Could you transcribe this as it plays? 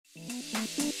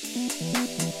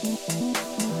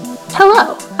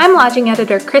Hello, I'm lodging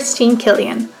editor Christine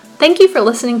Killian. Thank you for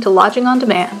listening to Lodging on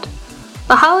Demand.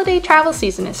 The holiday travel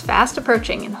season is fast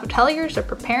approaching, and hoteliers are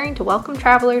preparing to welcome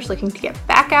travelers looking to get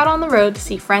back out on the road to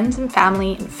see friends and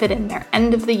family and fit in their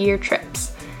end-of-the-year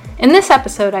trips. In this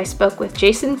episode, I spoke with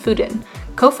Jason Fudin,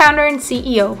 co-founder and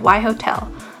CEO of Y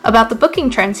Hotel, about the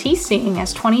booking trends he's seeing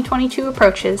as 2022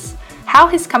 approaches, how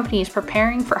his company is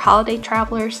preparing for holiday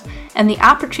travelers, and the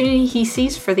opportunity he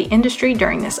sees for the industry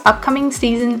during this upcoming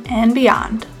season and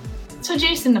beyond. So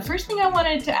Jason, the first thing I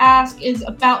wanted to ask is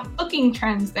about booking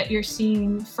trends that you're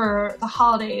seeing for the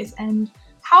holidays and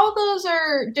how those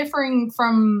are differing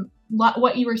from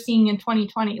what you were seeing in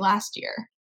 2020 last year.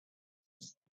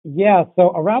 Yeah, so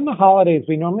around the holidays,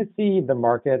 we normally see the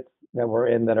markets that we're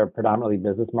in that are predominantly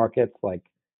business markets like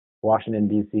Washington,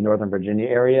 D.C., Northern Virginia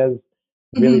areas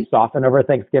really soften over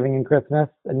Thanksgiving and Christmas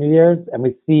and New Year's. And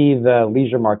we see the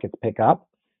leisure markets pick up,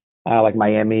 like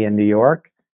Miami and New York,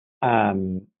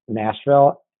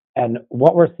 Nashville. And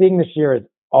what we're seeing this year is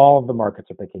all of the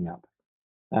markets are picking up.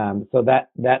 So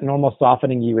that normal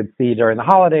softening you would see during the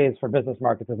holidays for business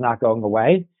markets is not going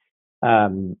away.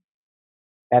 And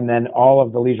then all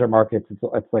of the leisure markets,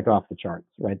 it's like off the charts,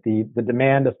 right? The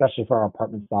demand, especially for our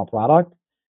apartment style product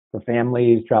for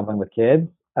families traveling with kids,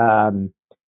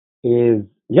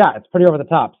 it's pretty over the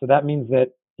top. So that means that,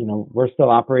 we're still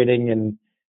operating in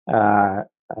a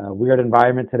weird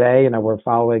environment today, and we're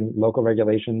following local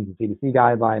regulations and CDC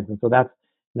guidelines. And so that's,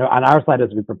 on our side, as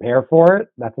we prepare for it,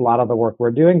 that's a lot of the work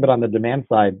we're doing. But on the demand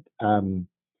side,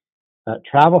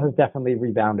 travel has definitely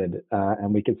rebounded,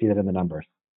 and we can see that in the numbers.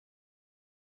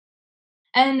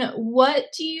 And what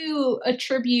do you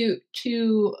attribute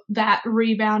to that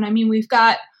rebound? I mean, we've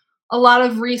got a lot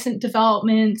of recent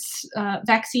developments.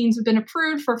 Vaccines have been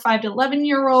approved for 5 to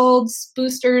 11-year-olds.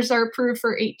 Boosters are approved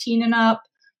for 18 and up.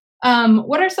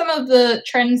 What are some of the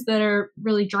trends that are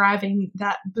really driving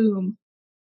that boom?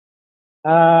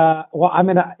 Well, I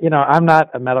mean, I'm not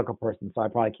a medical person, so I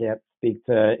probably can't speak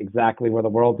to exactly where the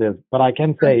world is. But I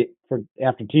can say,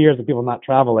 after 2 years of people not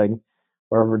traveling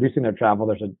or reducing their travel,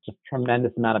 there's a just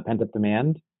tremendous amount of pent up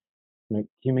demand.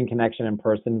 Human connection in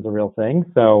person is a real thing.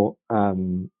 So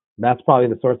that's probably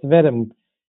the source of it. And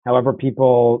however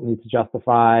people need to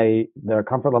justify their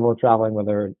comfort level of traveling,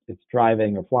 whether it's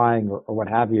driving or flying or what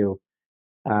have you,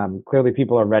 clearly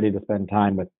people are ready to spend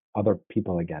time with other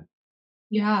people again.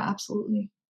 Yeah,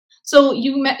 absolutely. So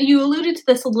you alluded to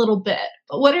this a little bit,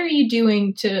 but what are you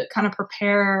doing to kind of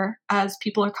prepare as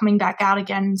people are coming back out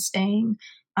again and staying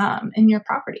in your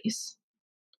properties?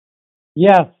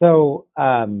 Yeah, so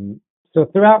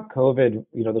throughout COVID,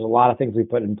 there's a lot of things we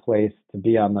put in place to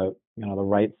be on the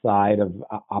right side of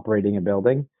operating a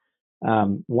building.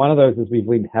 One of those is we've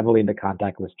leaned heavily into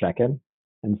contactless check-in,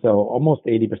 and so almost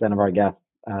 80% of our guests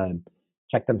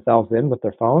check themselves in with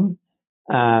their phone.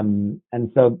 And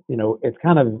so it's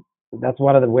kind of that's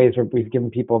one of the ways where we've given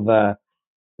people the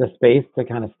space to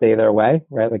kind of stay their way,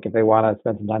 right? Like if they want to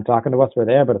spend some time talking to us, we're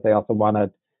there. But if they also want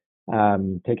to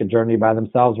take a journey by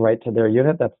themselves right to their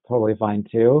unit, that's totally fine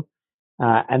too.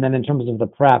 And then in terms of the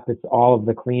prep, it's all of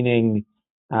the cleaning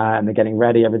and the getting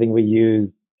ready. Everything we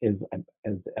use is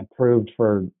approved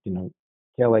for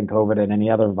killing COVID and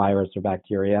any other virus or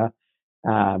bacteria.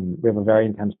 We have a very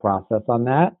intense process on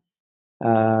that.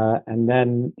 And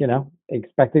then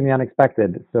expecting the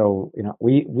unexpected. So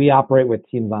we operate with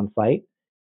teams on site.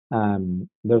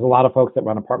 There's a lot of folks that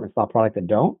run apartment style product that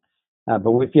don't, but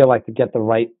we feel like to get the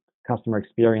right customer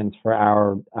experience for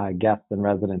our guests and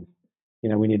residents,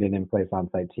 we need an in-place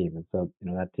on-site team. And so,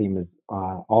 that team is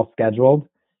all scheduled,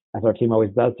 as our team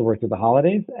always does, to work through the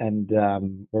holidays, and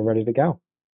we're ready to go.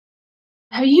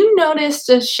 Have you noticed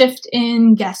a shift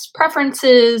in guest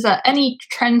preferences? Any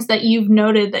trends that you've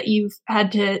noted that you've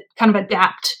had to kind of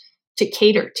adapt to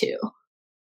cater to?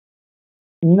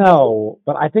 No,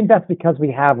 but I think that's because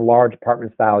we have large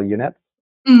apartment style units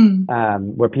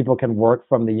Mm. where people can work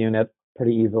from the unit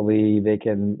pretty easily. They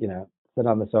can, sit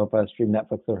on the sofa, stream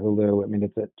Netflix or Hulu. I mean,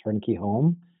 it's a turnkey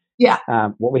home. Yeah.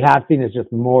 What we have seen is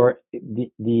just more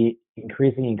the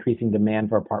increasing demand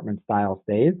for apartment style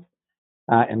stays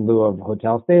in lieu of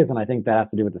hotel stays, and I think that has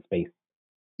to do with the space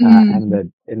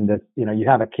and you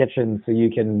have a kitchen, so you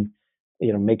can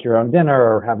make your own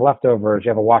dinner or have leftovers. You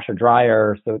have a washer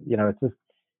dryer, so it's just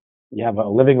you have a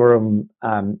living room.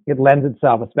 It lends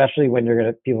itself, especially when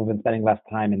people have been spending less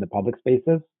time in the public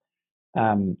spaces,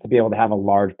 to be able to have a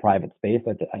large private space.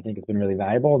 I think it's been really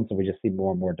valuable, and so we just see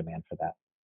more and more demand for that.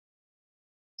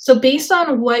 So based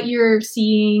on what you're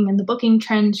seeing and the booking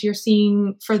trends you're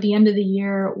seeing for the end of the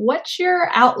year, what's your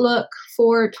outlook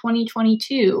for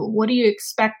 2022? What do you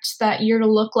expect that year to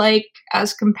look like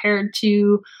as compared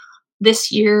to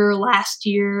this year, last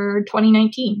year,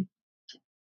 2019?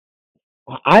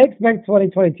 I expect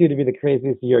 2022 to be the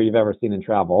craziest year you've ever seen in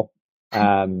travel.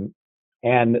 Um,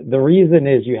 and the reason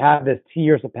is you have this 2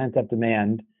 years of pent up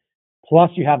demand, plus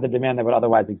you have the demand that would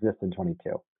otherwise exist in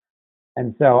 22.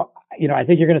 And so, I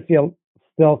think you're going to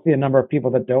still see a number of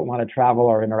people that don't want to travel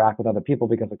or interact with other people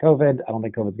because of COVID. I don't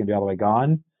think COVID's going to be all the way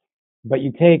gone. But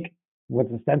you take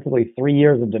what's ostensibly 3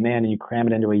 years of demand and you cram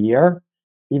it into a year,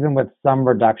 even with some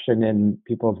reduction in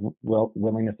people's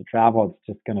willingness to travel, it's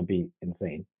just going to be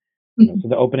insane. So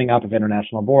the opening up of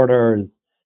international borders,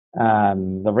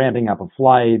 the ramping up of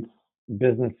flights,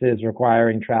 businesses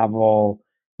requiring travel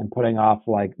and putting off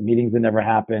like meetings that never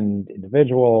happened,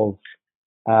 individuals.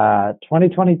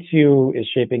 2022 is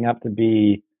shaping up to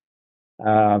be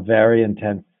very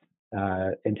intense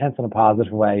in a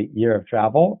positive way year of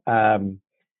travel. And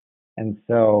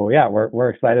so, yeah, we're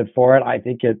excited for it. I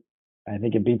think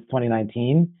it beats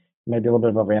 2019. Maybe a little bit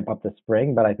of a ramp up this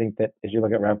spring, but I think that as you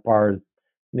look at RevPARs,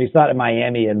 you saw it in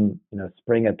Miami in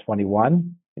spring of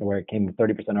 21, where it came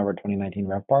 30% over 2019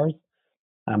 RevPARs.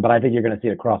 But I think you're going to see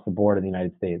it across the board in the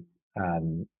United States.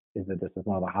 Is that this is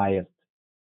one of the highest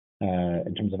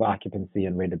in terms of occupancy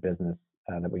and rate of business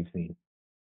that we've seen.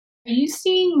 Are you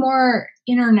seeing more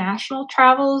international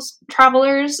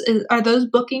travelers? Are those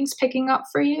bookings picking up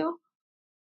for you?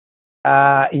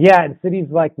 Yeah, in cities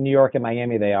like New York and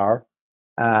Miami, they are.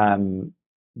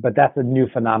 But that's a new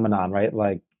phenomenon, right?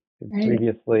 Like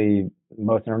previously,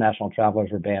 most international travelers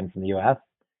were banned from the U.S.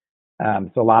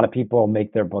 So a lot of people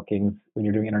make their bookings when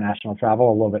you're doing international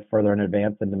travel a little bit further in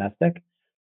advance than domestic.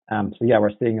 So yeah,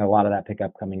 we're seeing a lot of that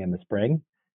pickup coming in the spring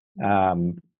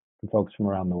from folks from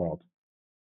around the world.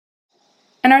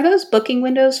 And are those booking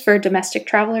windows for domestic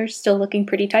travelers still looking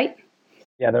pretty tight?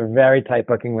 Yeah, they're very tight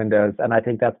booking windows, and I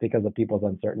think that's because of people's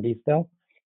uncertainty still,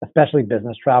 especially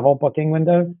business travel booking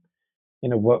windows.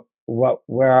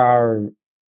 Where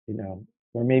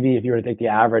maybe if you were to take the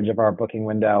average of our booking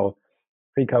window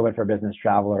pre-COVID for a business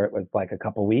traveler, it was like a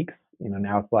couple weeks.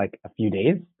 Now it's like a few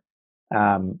days,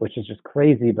 which is just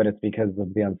crazy, but it's because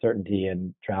of the uncertainty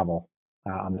in travel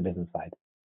on the business side.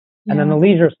 Yeah. And then the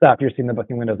leisure stuff, you're seeing the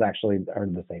booking windows actually are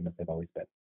the same as they've always been.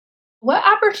 What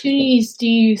opportunities do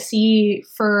you see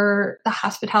for the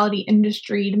hospitality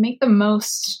industry to make the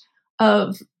most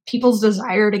of people's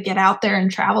desire to get out there and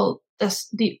travel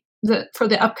for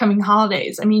the upcoming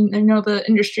holidays? I mean, I know the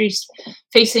industry's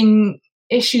facing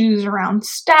issues around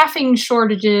staffing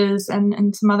shortages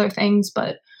and some other things,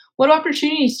 but what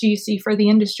opportunities do you see for the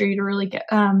industry to really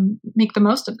make the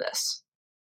most of this?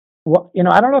 Well,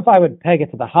 I don't know if I would peg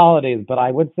it to the holidays, but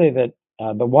I would say that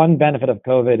the one benefit of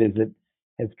COVID is it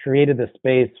has created the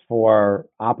space for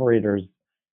operators to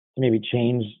maybe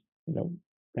change, kind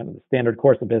of the standard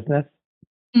course of business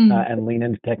and lean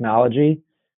into technology.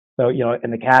 So,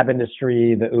 in the cab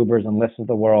industry, the Ubers and Lyfts of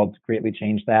the world greatly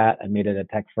changed that and made it a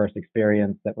tech-first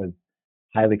experience that was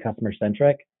highly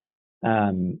customer-centric.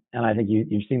 And I think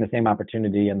you've seen the same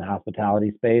opportunity in the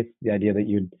hospitality space. The idea that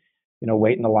you'd,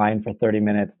 wait in the line for 30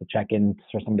 minutes to check in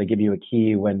for someone to give you a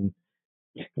key when,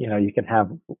 you can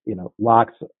have,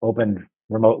 locks opened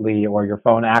remotely or your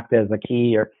phone act as a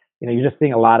key, or, you're just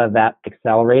seeing a lot of that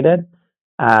accelerated.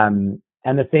 And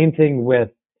the same thing with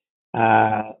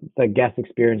the guest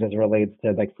experience as it relates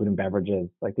to like food and beverages.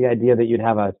 Like the idea that you'd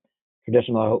have a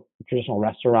traditional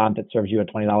restaurant that serves you a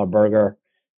 $20 burger,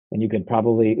 and you could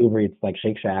probably Uber Eats like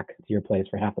Shake Shack to your place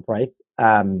for half the price.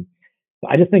 So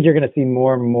I just think you're going to see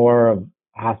more and more of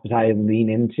hospitality lean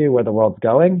into where the world's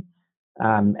going.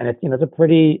 And it's a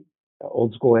pretty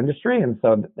old school industry, and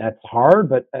so that's hard.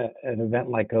 But an event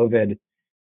like COVID,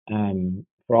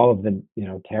 for all of the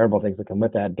terrible things that come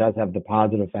with that, does have the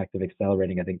positive effect of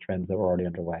accelerating, I think, trends that were already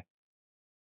underway.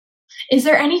 Is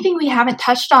there anything we haven't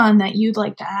touched on that you'd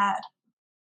like to add?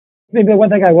 Maybe the one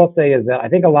thing I will say is that I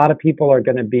think a lot of people are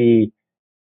going to be,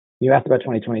 you asked about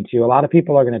 2022, a lot of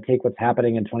people are going to take what's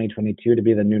happening in 2022 to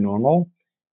be the new normal.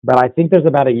 But I think there's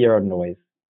about a year of noise.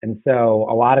 And so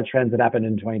a lot of trends that happened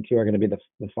in 22 are going to be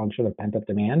the function of pent up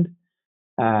demand.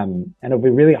 And it'll be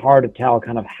really hard to tell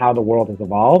kind of how the world has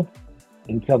evolved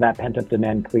until that pent up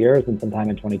demand clears in sometime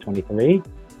in 2023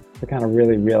 to kind of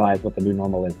really realize what the new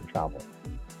normal is in travel.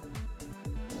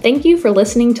 Thank you for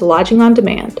listening to Lodging on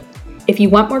Demand. If you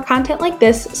want more content like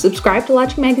this, subscribe to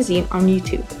Lodging Magazine on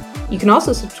YouTube. You can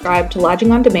also subscribe to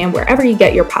Lodging on Demand wherever you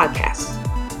get your podcasts.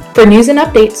 For news and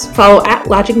updates, follow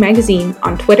 @Lodging Magazine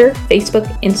on Twitter, Facebook,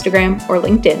 Instagram, or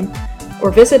LinkedIn,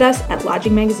 or visit us at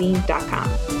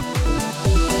lodgingmagazine.com.